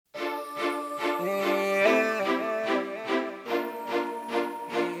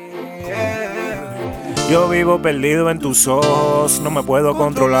Yo vivo perdido en tus ojos, no me puedo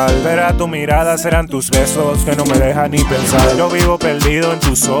controlar. Verá tu mirada, serán tus besos que no me dejan ni pensar. Yo vivo perdido en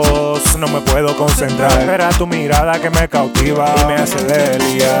tus ojos, no me puedo concentrar. Verá tu mirada que me cautiva y me hace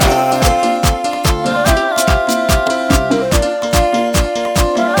deliar.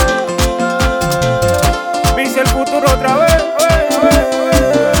 El futuro otra vez,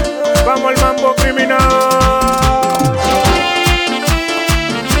 vamos al mambo criminal.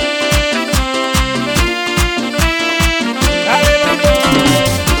 Dale mambo.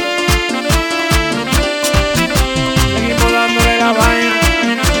 Seguimos dándole la vaina.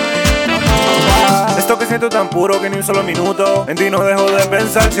 Esto que siento tan puro que ni un solo minuto en ti no dejo de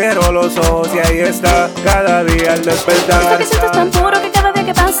pensar. Cierro los ojos y ahí está, cada día al despertar. Esto que siento es tan puro que cada día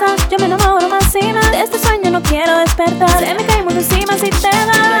que pasa yo me enamoro más sin nada. De este sueño no quiero despertar. Se me cae el mundo encima si te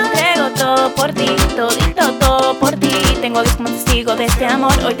da. Lo entrego todo por ti, todito todo por ti. Tengo Dios como testigo de este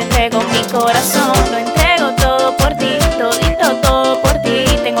amor. Hoy te entrego mi corazón. Lo entrego todo por ti, todito todo por ti.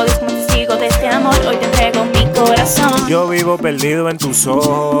 Tengo Dios como testigo de este amor. Hoy te entrego mi corazón. Yo vivo perdido en tus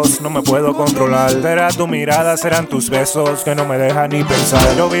ojos, no me puedo controlar. Verá tu mirada, serán tus besos que no me dejan ni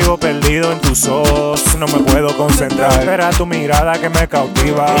pensar. Yo vivo perdido en tus ojos, no me puedo concentrar. Verá tu mirada que me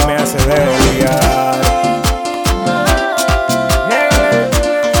cautiva y me hace deliar.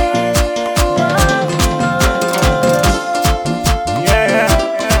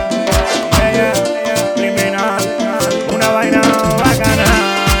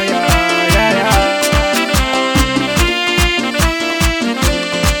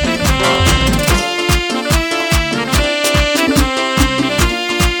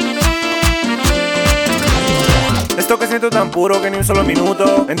 Esto que siento tan puro que ni un solo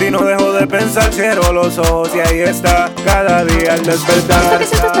minuto en ti no dejo de pensar. Cierro los ojos y ahí está, cada día al despertar. Esto que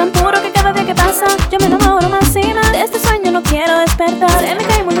siento es tan puro que cada día que pasa yo me enamoro más sin nada. De este sueño no quiero despertar. Se me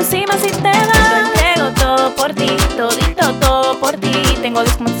cae el mundo encima si te da. Lo entrego todo por ti, todito todo por ti. Tengo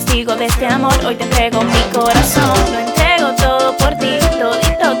Dios como testigo de este amor. Hoy te entrego mi corazón. Lo entrego todo por ti,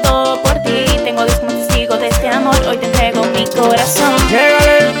 todito todo por ti. Tengo Dios como testigo de este amor. Hoy te entrego mi corazón.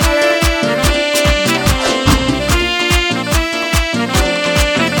 Llégale.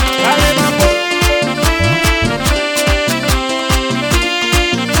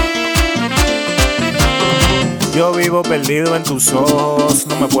 Yo vivo perdido en tus ojos,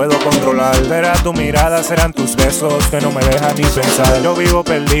 no me puedo controlar. Verá tu mirada, serán tus besos que no me dejan ni pensar. Yo vivo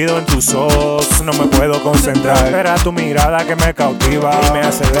perdido en tus ojos, no me puedo concentrar. Verá tu mirada que me cautiva y me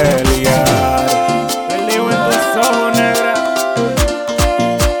hace deliar.